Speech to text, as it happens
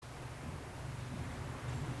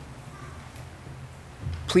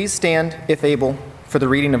Please stand, if able, for the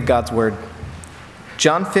reading of God's word.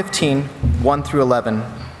 John 15, 1 through 11.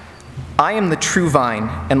 I am the true vine,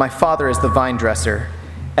 and my Father is the vine dresser.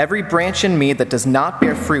 Every branch in me that does not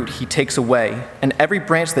bear fruit, he takes away, and every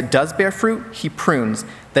branch that does bear fruit, he prunes,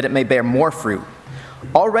 that it may bear more fruit.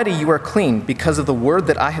 Already you are clean because of the word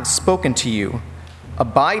that I have spoken to you.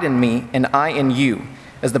 Abide in me, and I in you.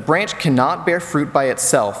 As the branch cannot bear fruit by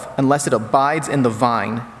itself unless it abides in the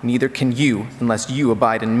vine, neither can you unless you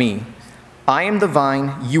abide in me. I am the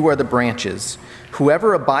vine, you are the branches.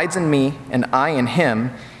 Whoever abides in me, and I in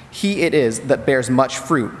him, he it is that bears much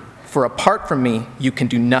fruit. For apart from me, you can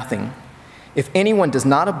do nothing. If anyone does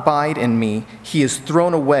not abide in me, he is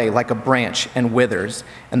thrown away like a branch and withers,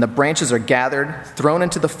 and the branches are gathered, thrown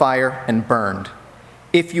into the fire, and burned.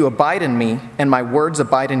 If you abide in me, and my words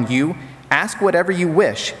abide in you, ask whatever you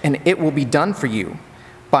wish, and it will be done for you.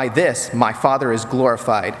 By this my Father is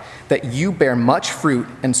glorified, that you bear much fruit,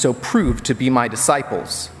 and so prove to be my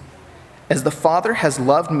disciples. As the Father has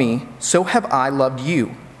loved me, so have I loved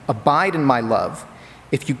you. Abide in my love.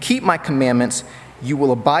 If you keep my commandments, you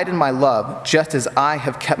will abide in my love, just as I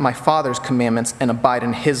have kept my Father's commandments and abide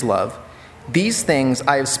in his love. These things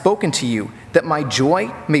I have spoken to you, that my joy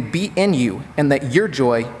may be in you, and that your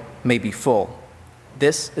joy may be full.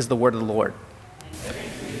 This is the word of the Lord.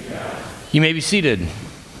 You may be seated.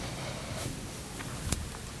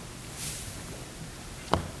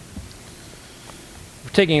 We're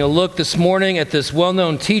taking a look this morning at this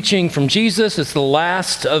well-known teaching from Jesus. It's the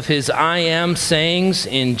last of his I am sayings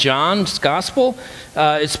in John's gospel.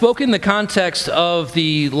 It's spoken in the context of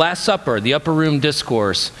the Last Supper, the upper room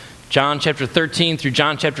discourse, John chapter 13 through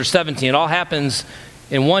John chapter 17. It all happens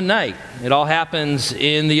in one night. It all happens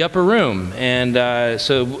in the upper room. And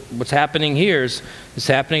so what's happening here is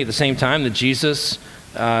happening at the same time that Jesus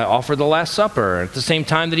offered the Last Supper, at the same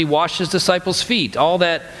time that he washed his disciples' feet. All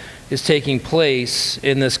that is taking place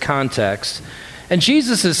in this context. And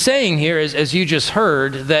Jesus is saying here, as you just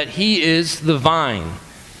heard, that he is the vine,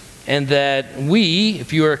 and that we,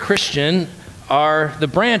 if you are a Christian, are the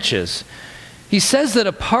branches. He says that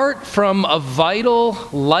apart from a vital,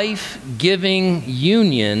 life-giving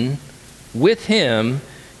union with him,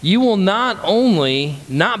 you will not only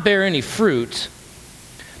not bear any fruit,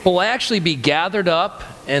 but will actually be gathered up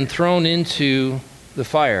and thrown into the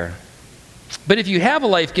fire. But if you have a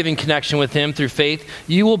life-giving connection with him through faith,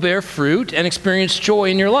 you will bear fruit and experience joy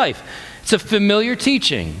in your life. It's a familiar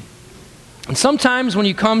teaching. And sometimes when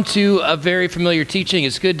you come to a very familiar teaching,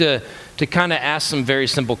 it's good to kind of ask some very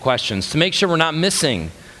simple questions, to make sure we're not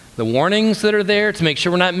missing the warnings that are there, to make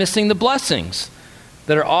sure we're not missing the blessings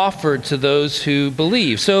that are offered to those who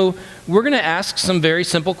believe. So we're going to ask some very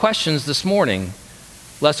simple questions this morning,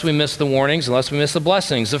 lest we miss the warnings, lest we miss the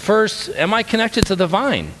blessings. The first, am I connected to the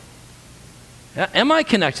vine? Am I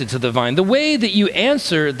connected to the vine? The way that you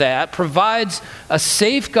answer that provides a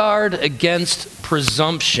safeguard against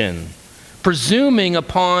presumption, presuming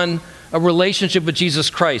upon a relationship with Jesus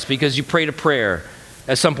Christ because you prayed a prayer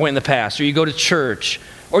at some point in the past, or you go to church,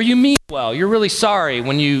 or you mean well, you're really sorry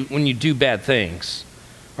when you do bad things,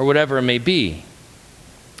 or whatever it may be.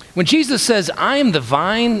 When Jesus says, I am the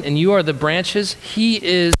vine and you are the branches, he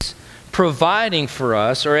is providing for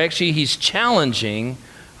us, or actually he's challenging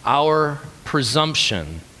our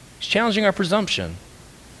presumption. He's challenging our presumption.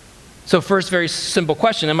 So first, very simple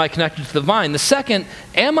question, am I connected to the vine? The second,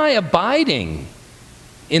 am I abiding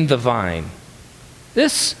in the vine?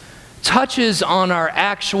 This touches on our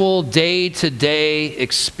actual day-to-day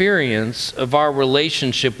experience of our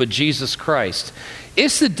relationship with Jesus Christ.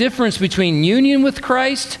 It's the difference between union with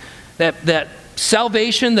Christ, that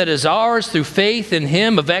salvation that is ours through faith in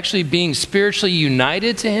him, of actually being spiritually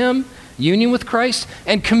united to him, union with Christ,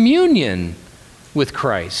 and communion with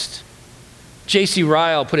Christ. J.C.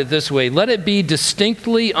 Ryle put it this way: let it be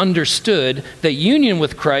distinctly understood that union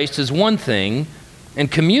with Christ is one thing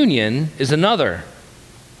and communion is another.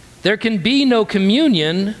 There can be no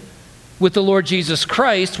communion with the Lord Jesus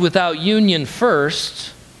Christ without union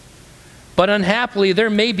first, but unhappily there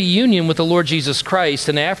may be union with the Lord Jesus Christ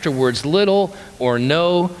and afterwards little or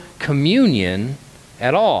no communion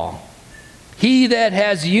at all. He that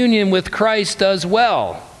has union with Christ does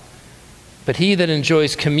well, but he that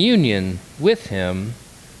enjoys communion with him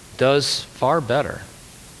does far better.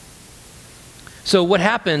 So what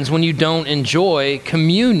happens when you don't enjoy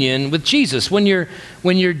communion with Jesus? When your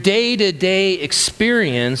day-to-day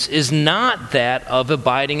experience is not that of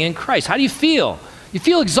abiding in Christ? How do you feel? You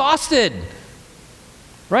feel exhausted,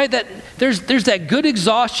 right? That there's that good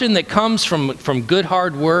exhaustion that comes from good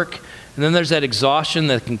hard work, and then there's that exhaustion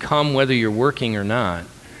that can come whether you're working or not.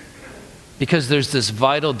 because there's this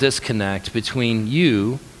vital disconnect between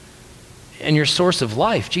you and your source of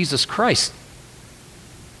life, Jesus Christ,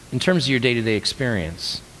 in terms of your day-to-day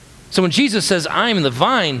experience. So when Jesus says, I am the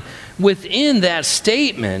vine, within that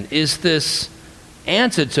statement is this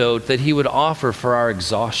antidote that he would offer for our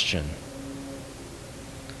exhaustion.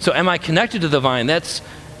 So am I connected to the vine? That's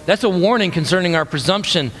a warning concerning our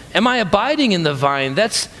presumption. Am I abiding in the vine?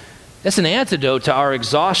 That's an antidote to our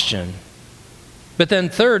exhaustion. But then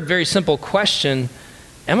third, very simple question,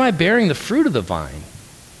 am I bearing the fruit of the vine?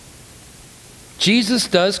 Jesus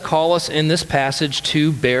does call us in this passage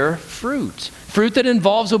to bear fruit. Fruit that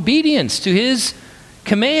involves obedience to his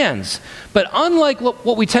commands. But unlike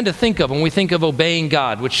what we tend to think of when we think of obeying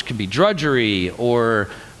God, which could be drudgery or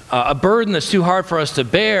a burden that's too hard for us to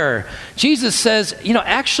bear, Jesus says,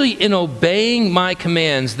 actually in obeying my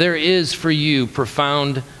commands, there is for you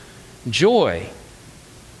profound joy.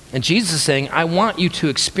 And Jesus is saying, I want you to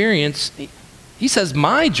experience, he says,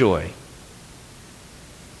 my joy.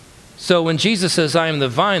 So when Jesus says, I am the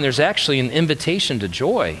vine, there's actually an invitation to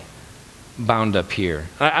joy bound up here.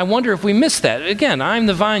 I wonder if we miss that. Again, I'm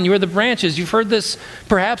the vine, you are the branches. You've heard this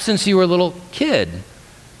perhaps since you were a little kid.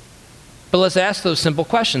 But let's ask those simple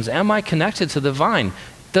questions. Am I connected to the vine?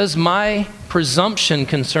 Does my presumption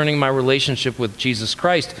concerning my relationship with Jesus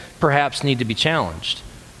Christ perhaps need to be challenged?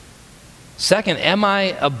 Second, am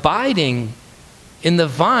I abiding in the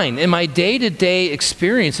vine? In my day-to-day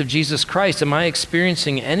experience of Jesus Christ, am I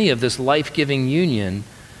experiencing any of this life-giving union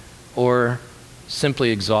or simply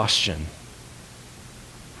exhaustion?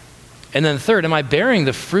 And then third, am I bearing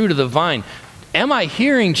the fruit of the vine? Am I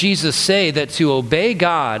hearing Jesus say that to obey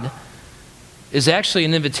God is actually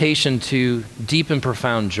an invitation to deep and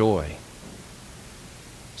profound joy?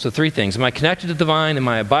 So three things. Am I connected to the vine? Am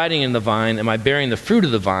I abiding in the vine? Am I bearing the fruit of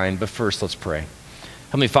the vine? But first, let's pray.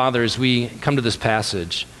 Heavenly Father, as we come to this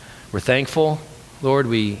passage, we're thankful. Lord,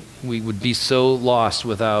 we would be so lost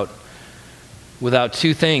without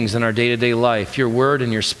two things in our day-to-day life, your word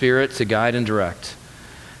and your spirit to guide and direct.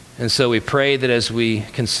 And so we pray that as we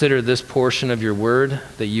consider this portion of your word,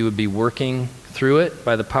 that you would be working through it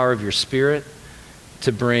by the power of your spirit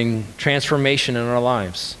to bring transformation in our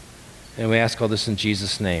lives. And we ask all this in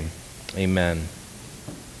Jesus' name. Amen.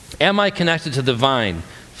 Am I connected to the vine?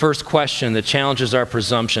 First question that challenges our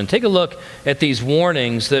presumption. Take a look at these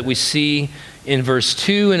warnings that we see in verse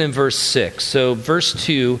 2 and in verse 6. So verse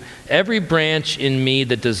 2, every branch in me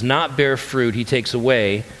that does not bear fruit, he takes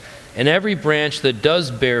away. And every branch that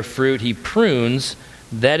does bear fruit, he prunes,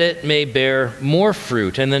 that it may bear more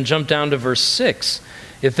fruit. And then jump down to verse 6.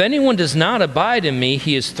 If anyone does not abide in me,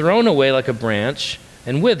 he is thrown away like a branch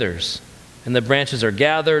and withers. And the branches are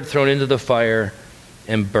gathered, thrown into the fire,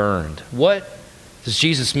 and burned. What does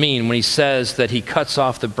Jesus mean when he says that he cuts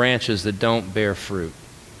off the branches that don't bear fruit?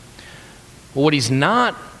 Well, what he's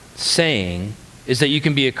not saying is that you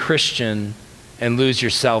can be a Christian and lose your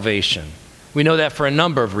salvation. We know that for a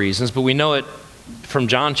number of reasons, but we know it from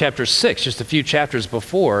John chapter 6, just a few chapters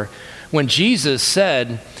before, when Jesus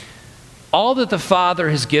said, all that the Father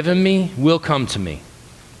has given me will come to me.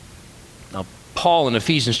 Now, Paul in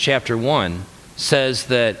Ephesians chapter 1 says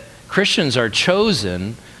that Christians are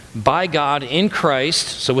chosen by God in Christ,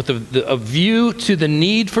 so with a view to the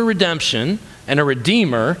need for redemption and a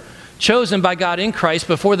redeemer, chosen by God in Christ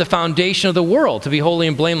before the foundation of the world to be holy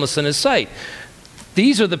and blameless in his sight.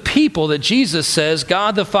 These are the people that Jesus says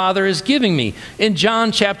God the Father is giving me. In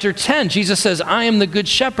John chapter 10, Jesus says, I am the good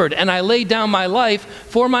shepherd, and I lay down my life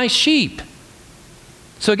for my sheep.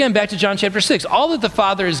 So again, back to John chapter 6. All that the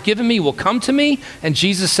Father has given me will come to me, and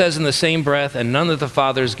Jesus says in the same breath, and none that the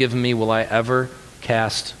Father has given me will I ever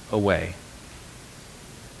cast away.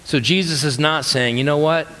 So Jesus is not saying, you know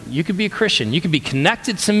what, you could be a Christian. You could be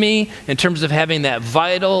connected to me in terms of having that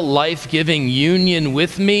vital, life-giving union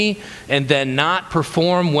with me and then not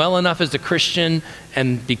perform well enough as a Christian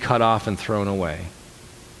and be cut off and thrown away.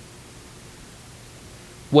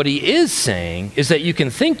 What he is saying is that you can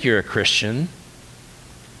think you're a Christian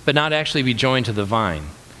but not actually be joined to the vine.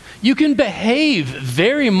 You can behave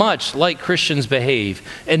very much like Christians behave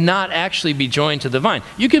and not actually be joined to the vine.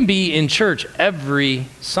 You can be in church every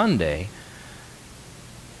Sunday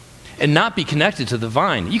and not be connected to the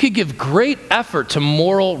vine. You could give great effort to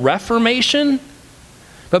moral reformation,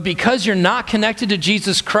 but because you're not connected to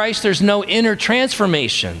Jesus Christ, there's no inner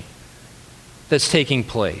transformation that's taking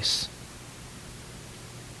place.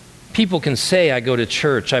 People can say, I go to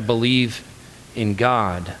church, I believe in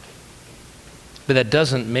God, but that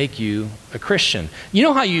doesn't make you a Christian. You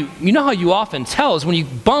know how you often tell is when you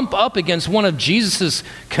bump up against one of Jesus'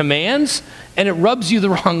 commands and it rubs you the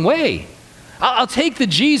wrong way. I'll take the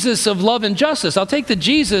Jesus of love and justice. I'll take the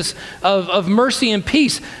Jesus of mercy and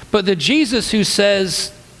peace. But the Jesus who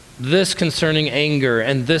says this concerning anger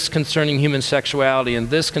and this concerning human sexuality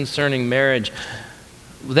and this concerning marriage,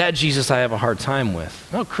 that Jesus I have a hard time with.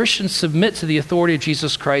 No, Christians submit to the authority of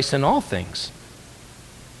Jesus Christ in all things.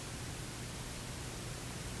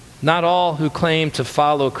 Not all who claim to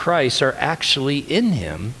follow Christ are actually in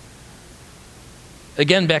him.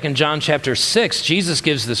 Again, back in John chapter 6, Jesus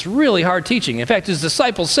gives this really hard teaching. In fact, his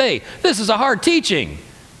disciples say, this is a hard teaching.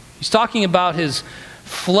 He's talking about his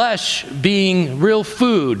flesh being real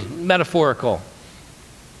food, metaphorical.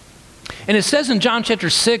 And it says in John chapter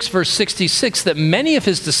 6, verse 66, that many of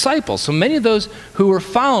his disciples, so many of those who were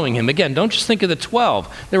following him, again, don't just think of the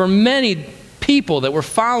 12. There were many people that were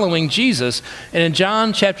following Jesus. And in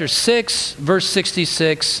John chapter 6, verse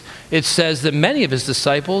 66, it says that many of his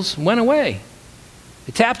disciples went away.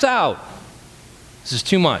 They tapped out. This is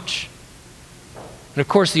too much. And of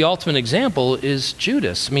course, the ultimate example is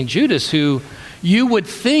Judas. I mean, Judas, who you would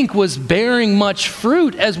think was bearing much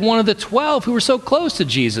fruit as one of the 12 who were so close to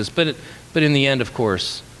Jesus, but in the end, of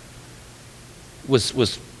course,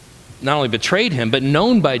 was not only betrayed him, but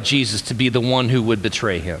known by Jesus to be the one who would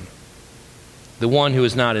betray him, the one who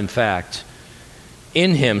is not, in fact,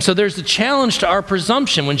 in him. So there's a challenge to our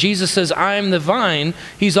presumption. When Jesus says, I am the vine,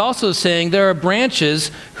 he's also saying there are branches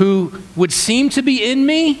who would seem to be in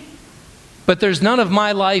me, but there's none of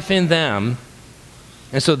my life in them,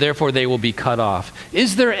 and so therefore they will be cut off.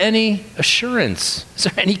 Is there any assurance? Is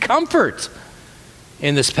there any comfort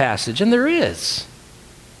in this passage? And there is.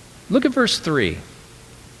 Look at verse 3.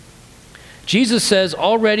 Jesus says,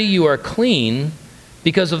 already you are clean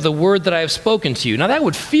because of the word that I have spoken to you. Now that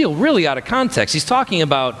would feel really out of context. He's talking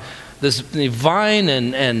about this vine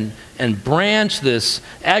and branch, this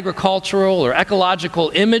agricultural or ecological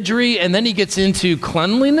imagery, and then he gets into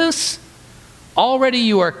cleanliness. Already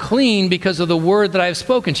you are clean because of the word that I have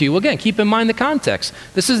spoken to you. Well, again, keep in mind the context.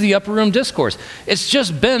 This is the upper room discourse. It's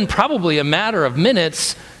just been probably a matter of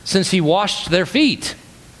minutes since he washed their feet.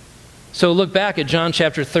 So look back at John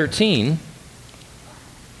chapter 13,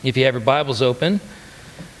 if you have your Bibles open.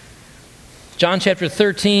 John chapter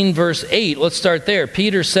 13, verse 8, let's start there.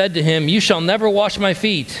 Peter said to him, you shall never wash my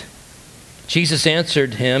feet. Jesus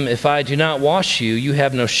answered him, if I do not wash you, you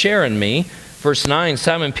have no share in me. Verse 9,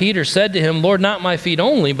 Simon Peter said to him, Lord, not my feet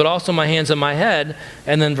only, but also my hands and my head.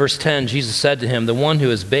 And then verse 10, Jesus said to him, the one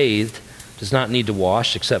who is bathed does not need to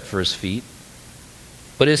wash except for his feet,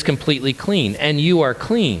 but is completely clean. And you are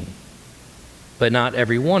clean, but not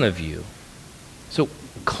every one of you. So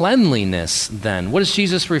cleanliness then, what is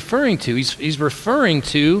Jesus referring to? He's referring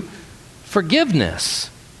to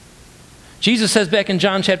forgiveness. Jesus says back in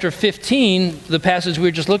John chapter 15, the passage we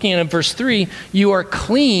were just looking at in verse 3, you are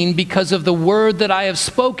clean because of the word that I have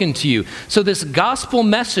spoken to you. So this gospel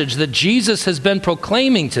message that Jesus has been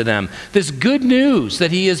proclaiming to them, this good news that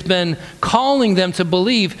he has been calling them to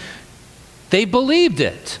believe, they believed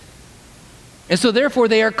it. And so therefore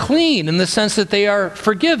they are clean in the sense that they are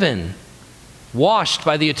forgiven, washed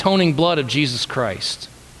by the atoning blood of Jesus Christ.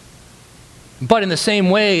 But in the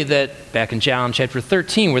same way that back in John chapter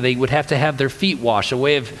 13, where they would have to have their feet washed, a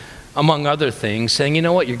way of, among other things, saying, you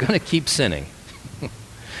know what, you're going to keep sinning.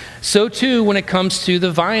 So too, when it comes to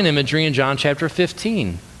the vine imagery in John chapter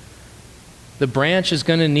 15, the branch is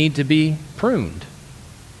going to need to be pruned.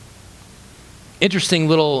 Interesting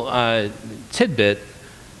little tidbit.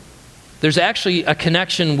 There's actually a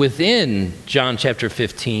connection within John chapter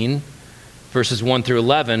 15, verses 1 through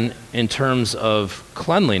 11, in terms of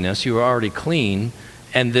cleanliness. You are already clean.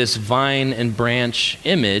 And this vine and branch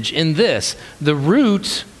image in this. The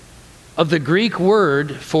root of the Greek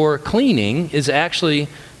word for cleaning is actually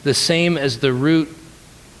the same as the root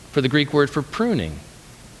for the Greek word for pruning.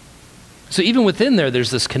 So even within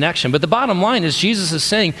there's this connection. But the bottom line is Jesus is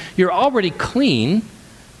saying you're already clean,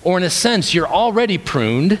 or in a sense, you're already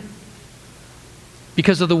pruned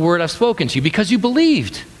because of the word I've spoken to you, because you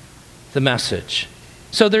believed the message.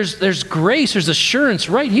 So there's grace, there's assurance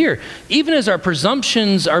right here. Even as our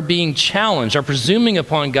presumptions are being challenged, our presuming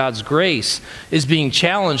upon God's grace is being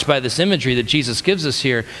challenged by this imagery that Jesus gives us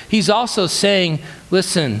here, he's also saying,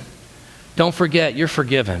 listen, don't forget, you're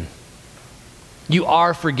forgiven. You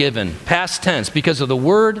are forgiven. Past tense, because of the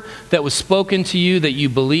word that was spoken to you that you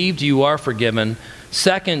believed, you are forgiven.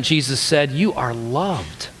 Second, Jesus said, you are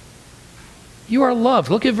loved. You are loved.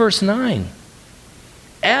 Look at verse 9.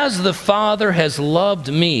 As the Father has loved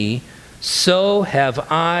me, so have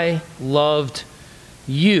I loved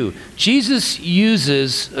you. Jesus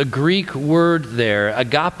uses a Greek word there,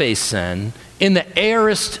 agapesen, in the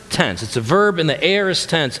aorist tense. It's a verb in the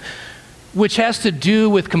aorist tense. which has to do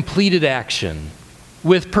with completed action,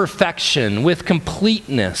 with perfection, with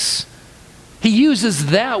completeness. He uses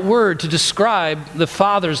that word to describe the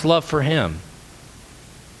Father's love for him.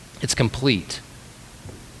 It's complete.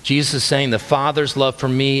 Jesus is saying the Father's love for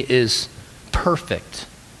me is perfect.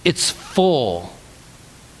 It's full.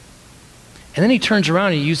 And then he turns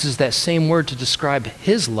around and he uses that same word to describe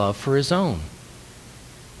his love for his own.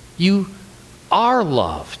 You are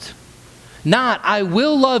loved. Not, I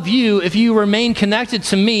will love you if you remain connected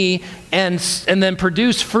to me and then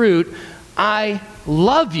produce fruit. I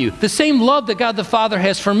love you. The same love that God the Father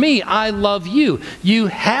has for me, I love you. You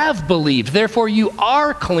have believed, therefore you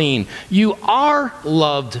are clean. You are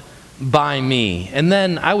loved by me. And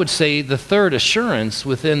then I would say the third assurance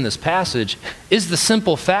within this passage is the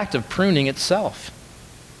simple fact of pruning itself.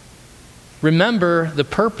 Remember the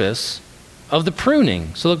purpose of the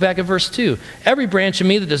pruning. So look back at verse 2. Every branch in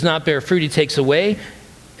me that does not bear fruit he takes away,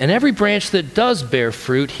 and every branch that does bear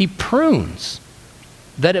fruit he prunes,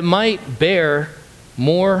 that it might bear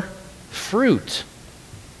more fruit.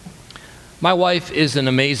 My wife is an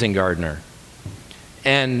amazing gardener.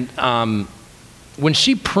 And when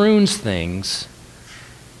she prunes things,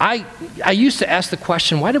 I used to ask the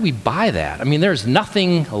question, why did we buy that? I mean, there's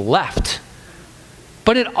nothing left.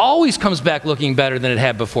 But it always comes back looking better than it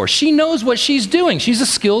had before. She knows what she's doing. She's a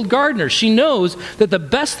skilled gardener. She knows that the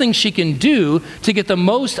best thing she can do to get the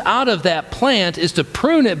most out of that plant is to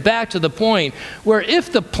prune it back to the point where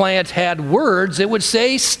if the plant had words, it would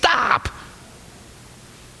say, stop.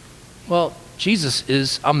 Well, Jesus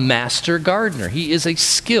is a master gardener. He is a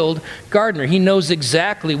skilled gardener. He knows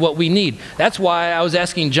exactly what we need. That's why I was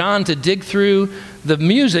asking John to dig through the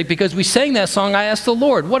music, because we sang that song, I Asked the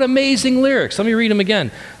Lord. What amazing lyrics. Let me read them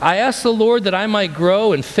again. I asked the Lord that I might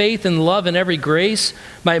grow in faith and love and every grace,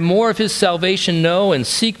 might more of his salvation know and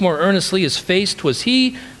seek more earnestly his face. 'Twas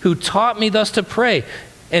he who taught me thus to pray,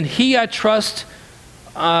 and he, I trust,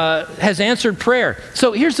 has answered prayer.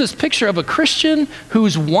 So here's this picture of a Christian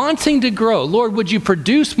who's wanting to grow. Lord, would you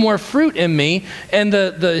produce more fruit in me? And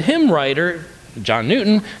the hymn writer, John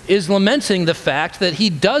Newton, is lamenting the fact that he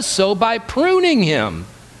does so by pruning him.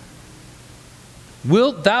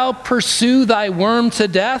 Wilt thou pursue thy worm to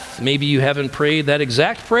death? Maybe you haven't prayed that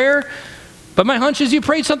exact prayer, but my hunch is you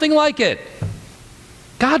prayed something like it.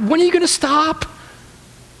 God, when are you going to stop?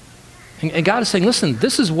 And God is saying, listen,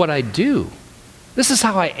 this is what I do. This is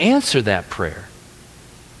how I answer that prayer.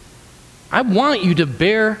 I want you to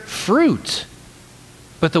bear fruit.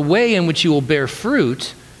 But the way in which you will bear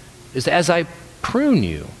fruit is as I prune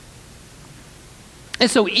you.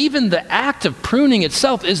 And so even the act of pruning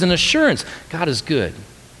itself is an assurance. God is good.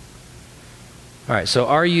 All right, so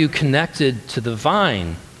are you connected to the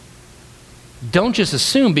vine? Don't just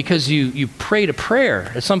assume because you prayed a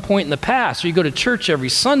prayer at some point in the past, or you go to church every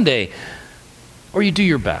Sunday, or you do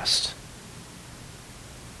your best,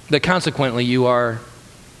 that consequently you are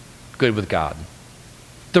good with God.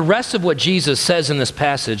 The rest of what Jesus says in this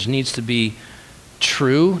passage needs to be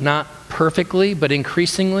true, not perfectly, but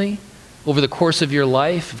increasingly over the course of your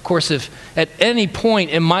life. Of course, if at any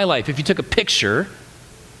point in my life, if you took a picture,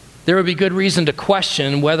 there would be good reason to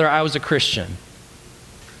question whether I was a Christian.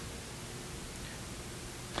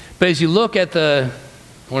 But as you look at I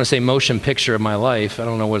want to say motion picture of my life, I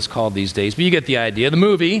don't know what it's called these days, but you get the idea, the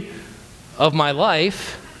movie of my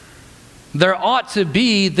life, there ought to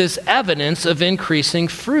be this evidence of increasing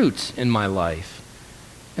fruit in my life.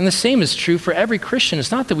 And the same is true for every Christian.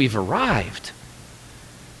 It's not that we've arrived,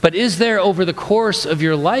 but is there over the course of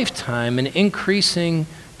your lifetime an increasing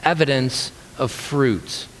evidence of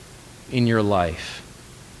fruit in your life?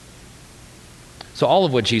 So all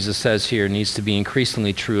of what Jesus says here needs to be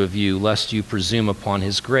increasingly true of you, lest you presume upon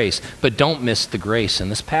his grace. But don't miss the grace in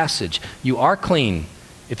this passage. You are clean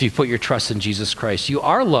if you put your trust in Jesus Christ. You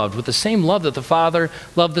are loved with the same love that the Father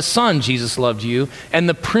loved the Son. Jesus loved you. And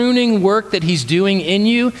the pruning work that he's doing in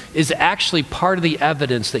you is actually part of the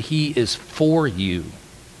evidence that he is for you.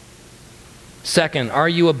 Second, are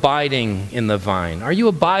you abiding in the vine? Are you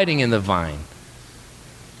abiding in the vine?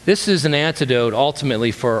 This is an antidote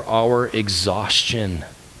ultimately for our exhaustion.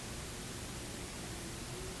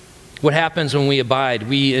 What happens when we abide?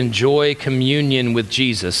 We enjoy communion with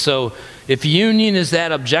Jesus. So if union is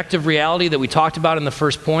that objective reality that we talked about in the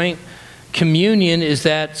first point, communion is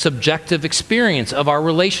that subjective experience of our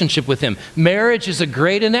relationship with him. Marriage is a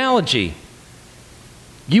great analogy.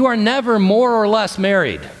 You are never more or less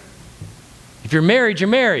married. If you're married, you're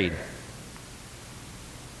married.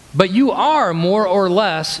 But you are more or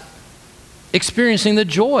less experiencing the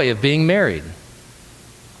joy of being married.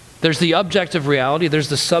 There's the objective reality, there's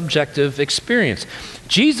the subjective experience.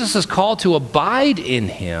 Jesus is called to abide in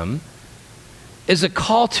him is a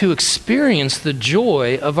call to experience the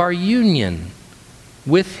joy of our union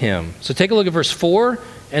with him. So take a look at verse 4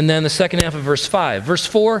 and then the second half of verse 5. Verse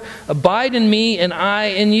 4, abide in me and I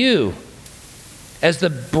in you. As the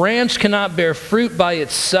branch cannot bear fruit by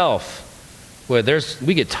itself. Well,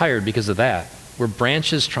 we get tired because of that. We're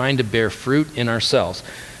branches trying to bear fruit in ourselves.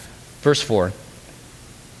 Verse 4.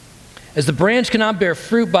 As the branch cannot bear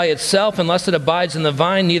fruit by itself unless it abides in the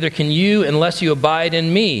vine, neither can you unless you abide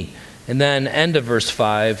in me. And then end of verse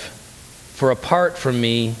 5. For apart from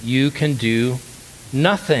me, you can do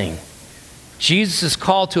nothing. Jesus'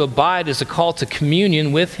 call to abide is a call to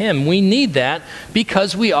communion with him. We need that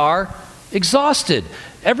because we are exhausted.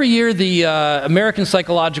 Every year, the American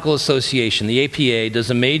Psychological Association, the APA, does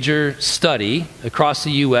a major study across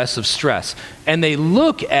the U.S. of stress. And they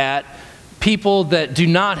look at people that do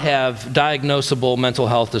not have diagnosable mental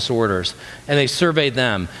health disorders, and they surveyed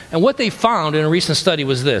them. And what they found in a recent study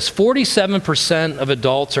was this: 47% of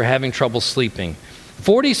adults are having trouble sleeping.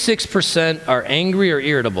 46% are angry or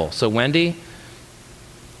irritable. So Wendy,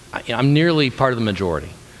 I'm nearly part of the majority.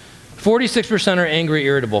 46% are angry,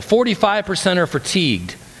 irritable. 45% are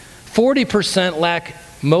fatigued. 40% lack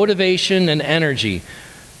motivation and energy.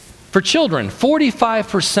 For children,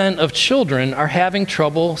 45% of children are having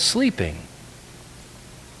trouble sleeping.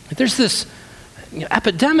 There's this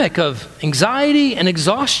epidemic of anxiety and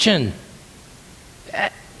exhaustion.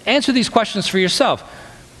 Answer these questions for yourself.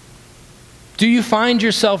 Do you find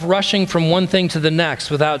yourself rushing from one thing to the next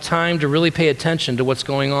without time to really pay attention to what's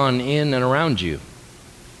going on in and around you?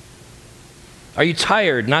 Are you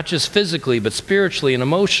tired, not just physically, but spiritually and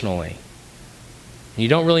emotionally? You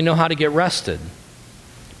don't really know how to get rested.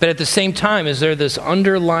 But at the same time, is there this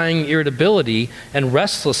underlying irritability and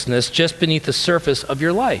restlessness just beneath the surface of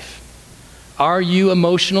your life? Are you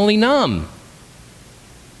emotionally numb?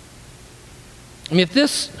 There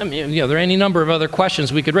are any number of other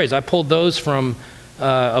questions we could raise. I pulled those from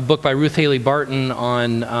a book by Ruth Haley Barton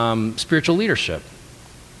on spiritual leadership.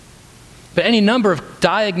 But any number of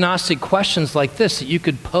diagnostic questions like this that you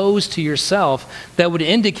could pose to yourself that would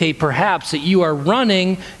indicate perhaps that you are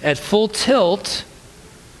running at full tilt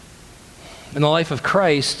in the life of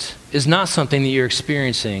Christ is not something that you're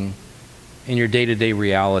experiencing in your day-to-day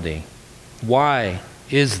reality. Why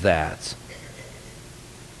is that?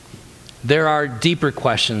 There are deeper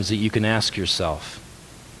questions that you can ask yourself.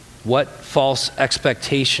 What false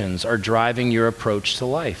expectations are driving your approach to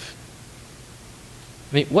life?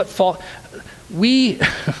 The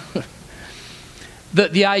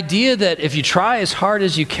idea that if you try as hard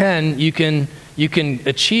as you can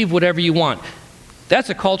achieve whatever you want, that's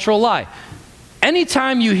a cultural lie.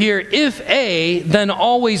 Anytime you hear if A, then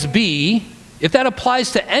always B, if that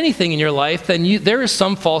applies to anything in your life, then there is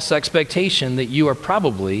some false expectation that you are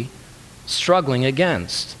probably struggling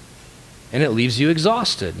against, and it leaves you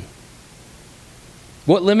exhausted.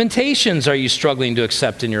 What limitations are you struggling to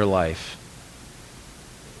accept in your life?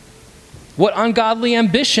 What ungodly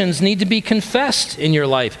ambitions need to be confessed in your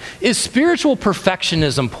life? Is spiritual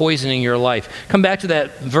perfectionism poisoning your life? Come back to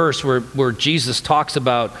that verse where Jesus talks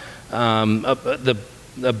about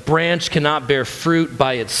the branch cannot bear fruit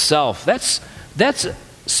by itself. That's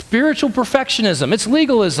spiritual perfectionism. It's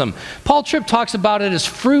legalism. Paul Tripp talks about it as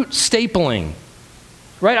fruit stapling.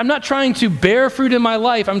 Right? I'm not trying to bear fruit in my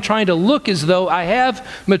life. I'm trying to look as though I have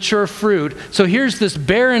mature fruit. So here's this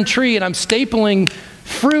barren tree and I'm stapling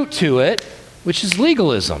fruit to it, which is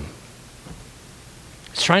legalism.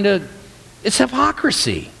 It's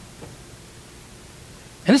hypocrisy.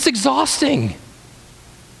 And it's exhausting.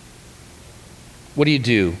 What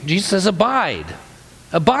do? Jesus says, abide.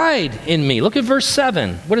 Abide in me. Look at verse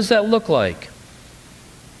 7. What does that look like?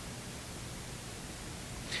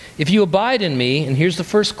 If you abide in me, and here's the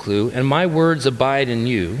first clue, and my words abide in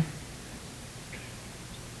you,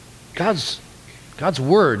 God's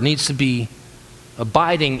word needs to be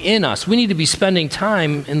abiding in us. We need to be spending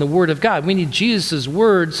time in the Word of God. We need Jesus'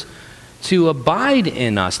 words to abide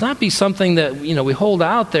in us, not be something that we hold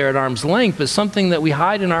out there at arm's length, but something that we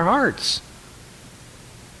hide in our hearts.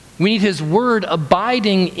 We need His Word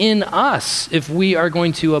abiding in us if we are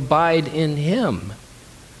going to abide in Him.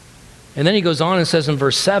 And then he goes on and says in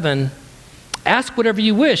verse 7, ask whatever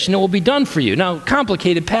you wish and it will be done for you. Now,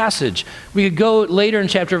 complicated passage. We could go later in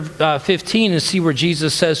chapter 15 and see where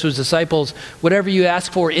Jesus says to his disciples, whatever you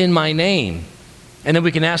ask for in my name. And then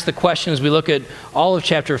we can ask the question as we look at all of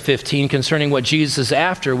chapter 15 concerning what Jesus is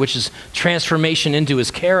after, which is transformation into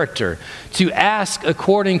his character. To ask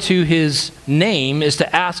according to his name is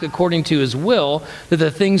to ask according to his will, that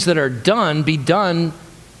the things that are done be done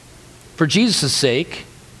for Jesus' sake.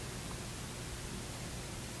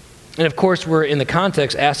 And of course, we're in the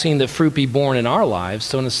context asking that fruit be born in our lives.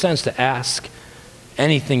 So in a sense, to ask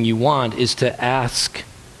anything you want is to ask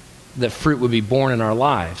that fruit would be born in our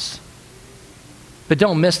lives. But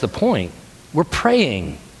don't miss the point. We're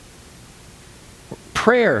praying.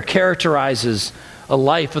 Prayer characterizes a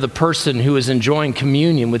life of the person who is enjoying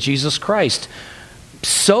communion with Jesus Christ.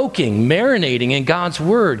 Soaking, marinating in God's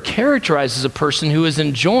word characterizes a person who is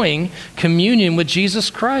enjoying communion with Jesus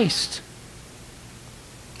Christ.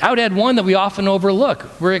 I would add one that we often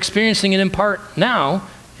overlook. We're experiencing it in part now,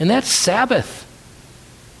 and that's Sabbath.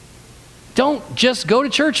 Don't just go to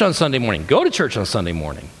church on Sunday morning. Go to church on Sunday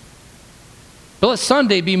morning. But let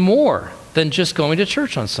Sunday be more than just going to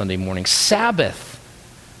church on Sunday morning. Sabbath.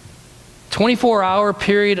 24-hour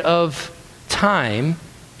period of time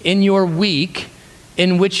in your week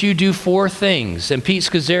in which you do 4 things. And Pete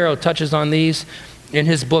Scazzaro touches on these in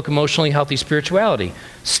his book, Emotionally Healthy Spirituality.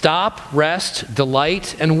 Stop, rest,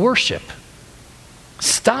 delight, and worship.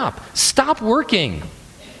 Stop. Stop working.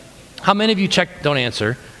 How many of you checked? Don't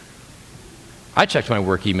answer. I checked my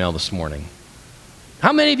work email this morning.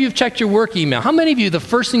 How many of you have checked your work email? How many of you, the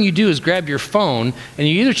first thing you do is grab your phone and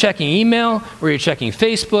you're either checking email or you're checking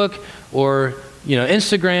Facebook or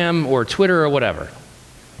Instagram or Twitter or whatever?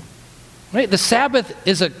 Right? The Sabbath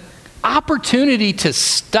is an opportunity to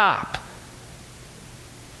stop.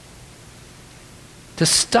 To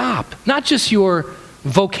stop. Not just your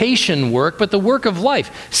vocation work, but the work of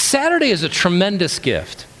life. Saturday is a tremendous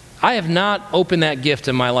gift. I have not opened that gift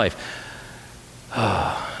in my life.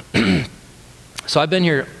 So I've been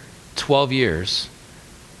here 12 years.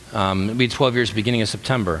 It'll be 12 years beginning of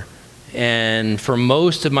September. And for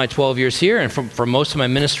most of my 12 years here, and for most of my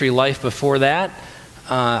ministry life before that,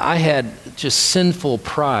 I had just sinful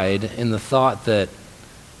pride in the thought that,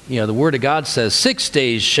 the Word of God says, 6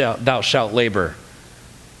 days thou shalt labor,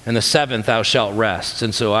 and the 7th thou shalt rest.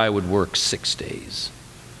 And so I would work 6 days,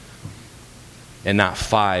 and not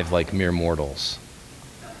 5 like mere mortals.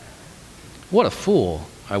 What a fool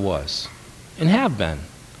I was, and have been.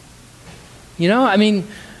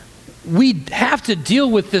 We have to deal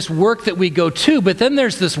with this work that we go to, but then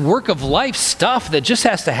there's this work of life stuff that just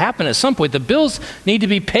has to happen at some point. The bills need to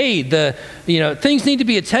be paid. Things need to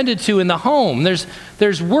be attended to in the home.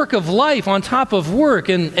 There's work of life on top of work,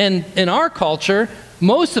 and in our culture,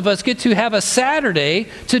 most of us get to have a Saturday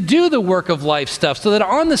to do the work of life stuff, so that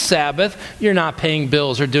on the Sabbath you're not paying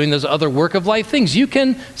bills or doing those other work of life things. You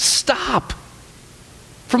can stop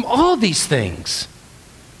from all these things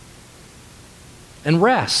and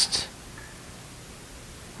rest.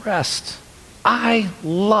 Rest. I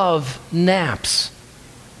love naps.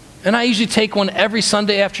 And I usually take one every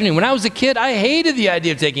Sunday afternoon. When I was a kid, I hated the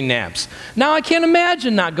idea of taking naps. Now I can't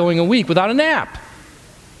imagine not going a week without a nap.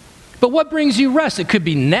 But what brings you rest? It could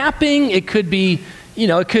be napping, it could be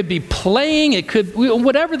playing, it could,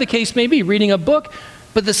 whatever the case may be, reading a book.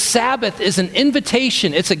 But the Sabbath is an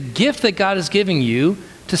invitation. It's a gift that God is giving you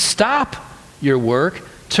to stop your work,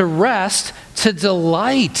 to rest, to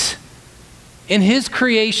delight in His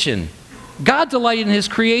creation. God delighted in His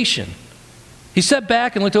creation. He sat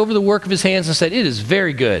back and looked over the work of His hands and said, "It is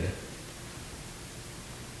very good."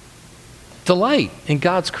 Delight in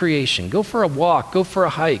God's creation. Go for a walk. Go for a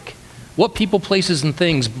hike. What people, places, and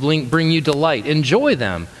things bring you delight? Enjoy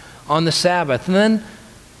them on the Sabbath. And then,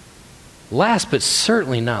 last but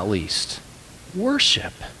certainly not least,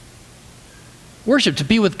 worship. Worship, to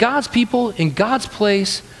be with God's people in God's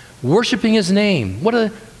place, worshiping His name. What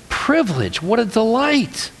a privilege. What a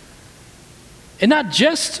delight. And not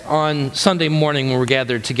just on Sunday morning when we're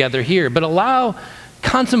gathered together here, but allow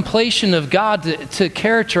contemplation of God to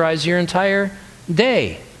characterize your entire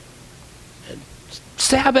day.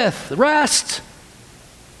 Sabbath, rest.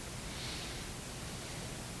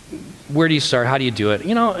 Where do you start? How do you do it?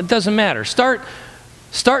 It doesn't matter. Start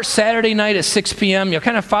Saturday night at 6 p.m.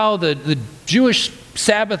 Kind of follow the Jewish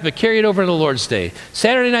Sabbath, but carry it over to the Lord's Day.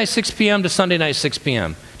 Saturday night, 6 p.m. to Sunday night, 6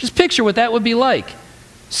 p.m. Just picture what that would be like.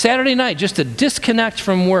 Saturday night, just to disconnect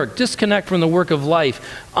from work, disconnect from the work of life,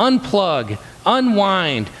 unplug,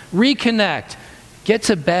 unwind, reconnect, get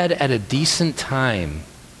to bed at a decent time,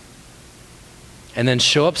 and then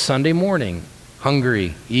show up Sunday morning,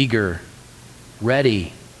 hungry, eager,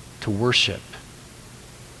 ready to worship.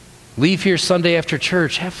 Leave here Sunday after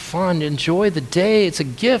church, have fun, enjoy the day. It's a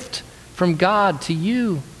gift from God to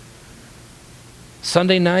you.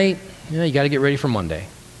 Sunday night, you got to get ready for Monday.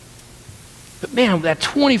 But man, that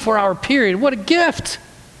 24-hour period, what a gift.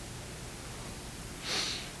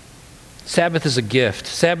 Sabbath is a gift.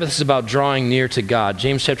 Sabbath is about drawing near to God.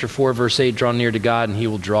 James chapter 4, verse 8, draw near to God and He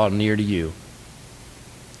will draw near to you.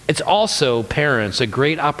 It's also, parents, a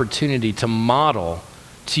great opportunity to model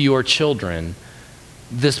to your children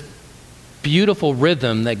this beautiful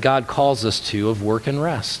rhythm that God calls us to of work and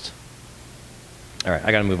rest. All right,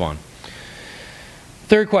 I got to move on.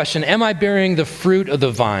 Third question, am I bearing the fruit of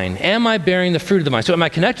the vine? Am I bearing the fruit of the vine? So am I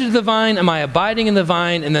connected to the vine? Am I abiding in the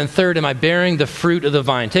vine? And then third, am I bearing the fruit of the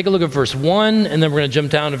vine? Take a look at verse 1, and then we're going to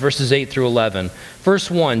jump down to verses 8 through 11.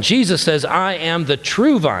 Verse 1, Jesus says, I am the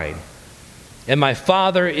true vine, and my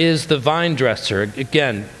Father is the vine dresser.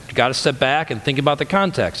 Again, you got to step back and think about the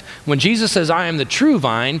context. When Jesus says, I am the true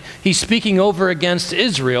vine, he's speaking over against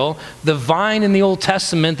Israel, the vine in the Old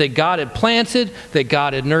Testament that God had planted, that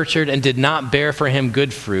God had nurtured, and did not bear for him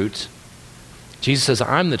good fruit. Jesus says,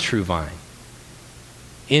 I'm the true vine.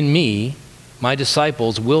 In me, my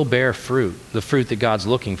disciples will bear fruit, the fruit that God's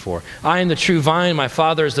looking for. I am the true vine, my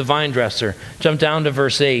Father is the vine dresser. Jump down to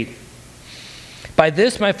verse 8. By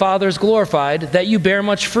this my Father is glorified, that you bear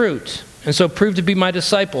much fruit, and so prove to be my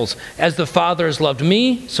disciples. As the Father has loved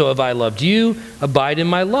me, so have I loved you. Abide in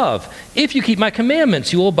my love. If you keep my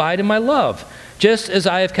commandments, you will abide in my love, just as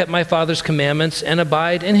I have kept my Father's commandments and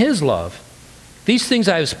abide in his love. These things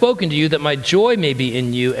I have spoken to you, that my joy may be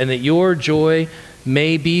in you, and that your joy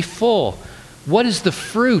may be full. What is the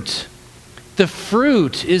fruit? The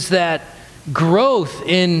fruit is that growth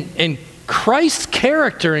in Christ's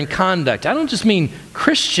character and conduct. I don't just mean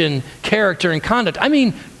Christian character and conduct. I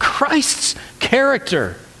mean Christ's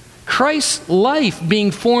character. Christ's life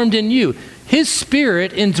being formed in you. His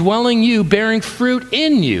Spirit indwelling you, bearing fruit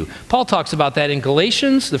in you. Paul talks about that in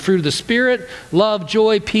Galatians, the fruit of the Spirit: love,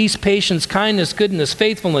 joy, peace, patience, kindness, goodness,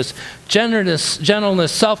 faithfulness,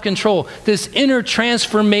 gentleness, self-control. This inner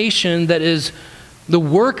transformation that is the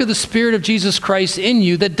work of the Spirit of Jesus Christ in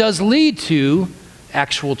you that does lead to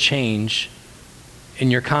actual change in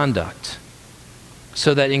your conduct,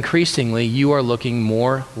 so that increasingly you are looking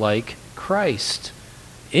more like Christ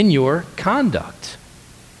in your conduct.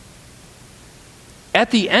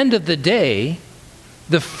 At the end of the day,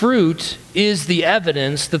 the fruit is the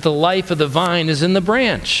evidence that the life of the vine is in the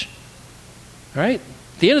branch. Right?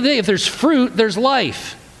 At the end of the day, if there's fruit, there's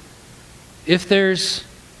life. If there's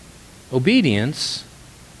obedience,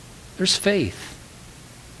 there's faith.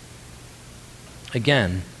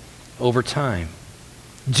 Again, over time.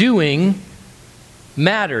 Doing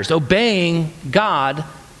matters. Obeying God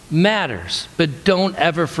matters. But don't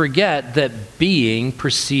ever forget that being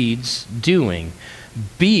precedes doing.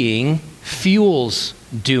 Being fuels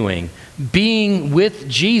doing. Being with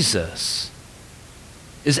Jesus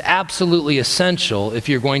is absolutely essential if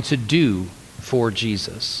you're going to do for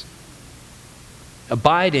Jesus.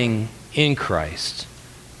 Abiding in Christ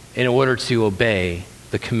in order to obey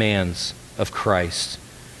the commands of Christ.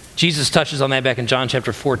 Jesus touches on that back in John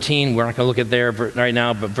chapter 14. We're not going to look at there right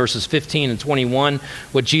now, but verses 15 and 21,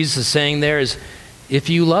 what Jesus is saying there is, if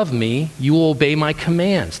you love me, you will obey my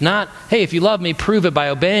commands. Not, hey, if you love me, prove it by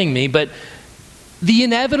obeying me, but the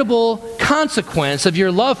inevitable consequence of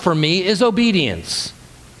your love for me is obedience.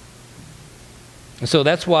 And so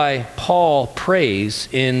that's why Paul prays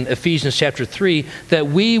in Ephesians chapter 3 that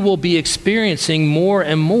we will be experiencing more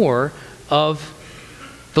and more of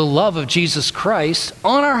the love of Jesus Christ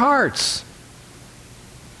on our hearts.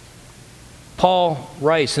 Paul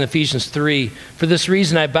writes in Ephesians 3, for this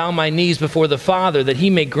reason I bow my knees before the Father, that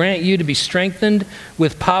he may grant you to be strengthened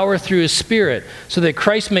with power through his Spirit, so that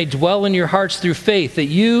Christ may dwell in your hearts through faith, that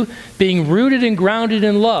you, being rooted and grounded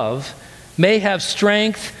in love, may have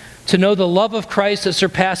strength to know the love of Christ that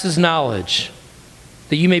surpasses knowledge,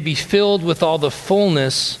 that you may be filled with all the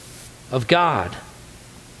fullness of God.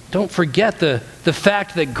 Don't forget the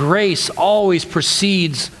fact that grace always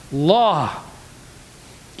precedes law.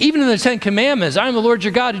 Even in the Ten Commandments, I am the Lord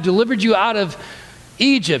your God who delivered you out of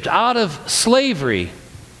Egypt, out of slavery.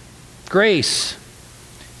 Grace.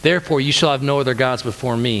 Therefore, you shall have no other gods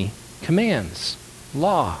before me. Commands.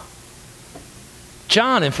 Law.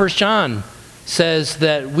 John in 1 John says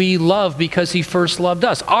that we love because he first loved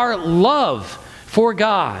us. Our love for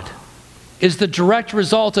God is the direct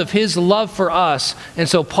result of his love for us. And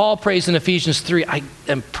so Paul prays in Ephesians 3, I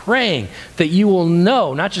am praying that you will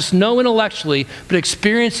know, not just know intellectually, but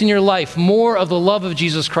experience in your life more of the love of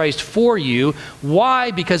Jesus Christ for you. Why?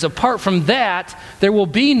 Because apart from that, there will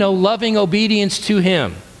be no loving obedience to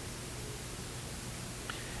him.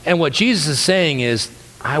 And what Jesus is saying is,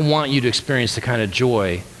 I want you to experience the kind of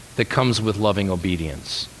joy that comes with loving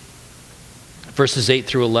obedience. Verses 8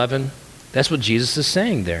 through 11, that's what Jesus is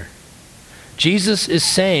saying there. Jesus is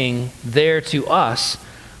saying there to us,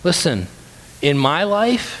 listen, in my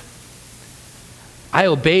life, I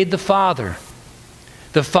obeyed the Father.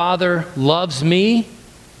 The Father loves me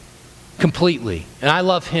completely, and I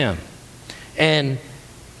love him. And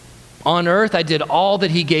On earth, I did all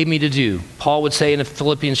that he gave me to do. Paul would say in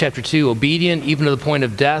Philippians chapter 2, obedient even to the point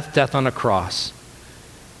of death, death on a cross.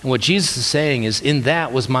 And what Jesus is saying is, in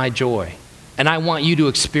that was my joy. And I want you to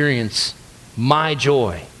experience my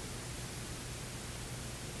joy.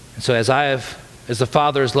 And so as the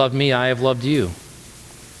Father has loved me, I have loved you.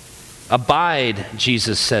 Abide,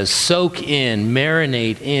 Jesus says, soak in,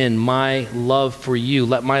 marinate in my love for you.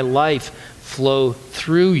 Let my life flow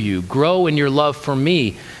through you. Grow in your love for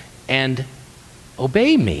me and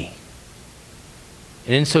obey me.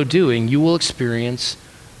 And in so doing, you will experience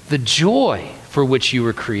the joy for which you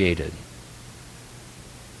were created.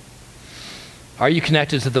 Are you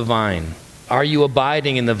connected to the vine? Are you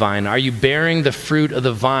abiding in the vine? Are you bearing the fruit of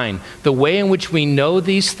the vine? The way in which we know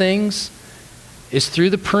these things is through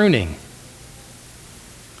the pruning.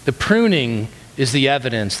 The pruning is the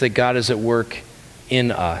evidence that God is at work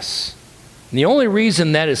in us. And the only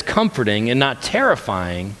reason that is comforting and not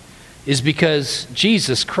terrifying is because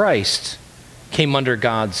Jesus Christ came under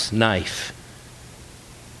God's knife.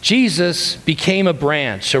 Jesus became a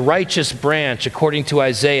branch, a righteous branch, according to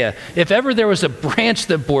Isaiah. If ever there was a branch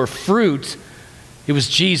that bore fruit, it was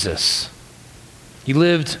Jesus. He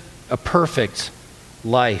lived a perfect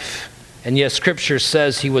life. And yet Scripture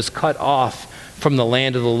says he was cut off from the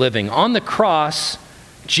land of the living. On the cross,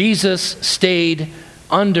 Jesus stayed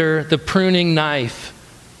under the pruning knife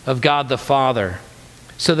of God the Father,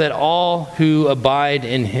 so that all who abide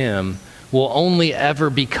in him will only ever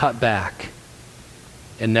be cut back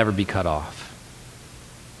and never be cut off.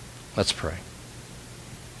 Let's pray.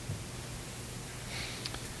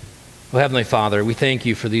 Well, Heavenly Father, we thank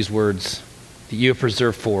you for these words that you have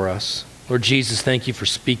preserved for us. Lord Jesus, thank you for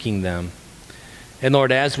speaking them. And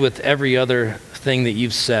Lord, as with every other thing that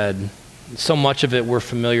you've said, so much of it we're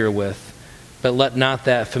familiar with, but let not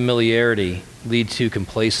that familiarity lead to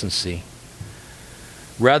complacency.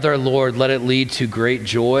 Rather, Lord, let it lead to great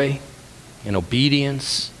joy and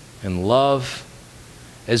obedience and love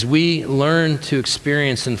as we learn to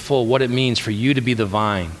experience in full what it means for you to be the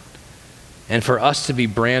vine and for us to be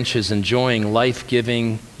branches enjoying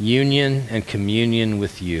life-giving union and communion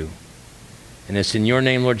with you. And it's in your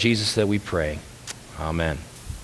name, Lord Jesus, that we pray. Amen.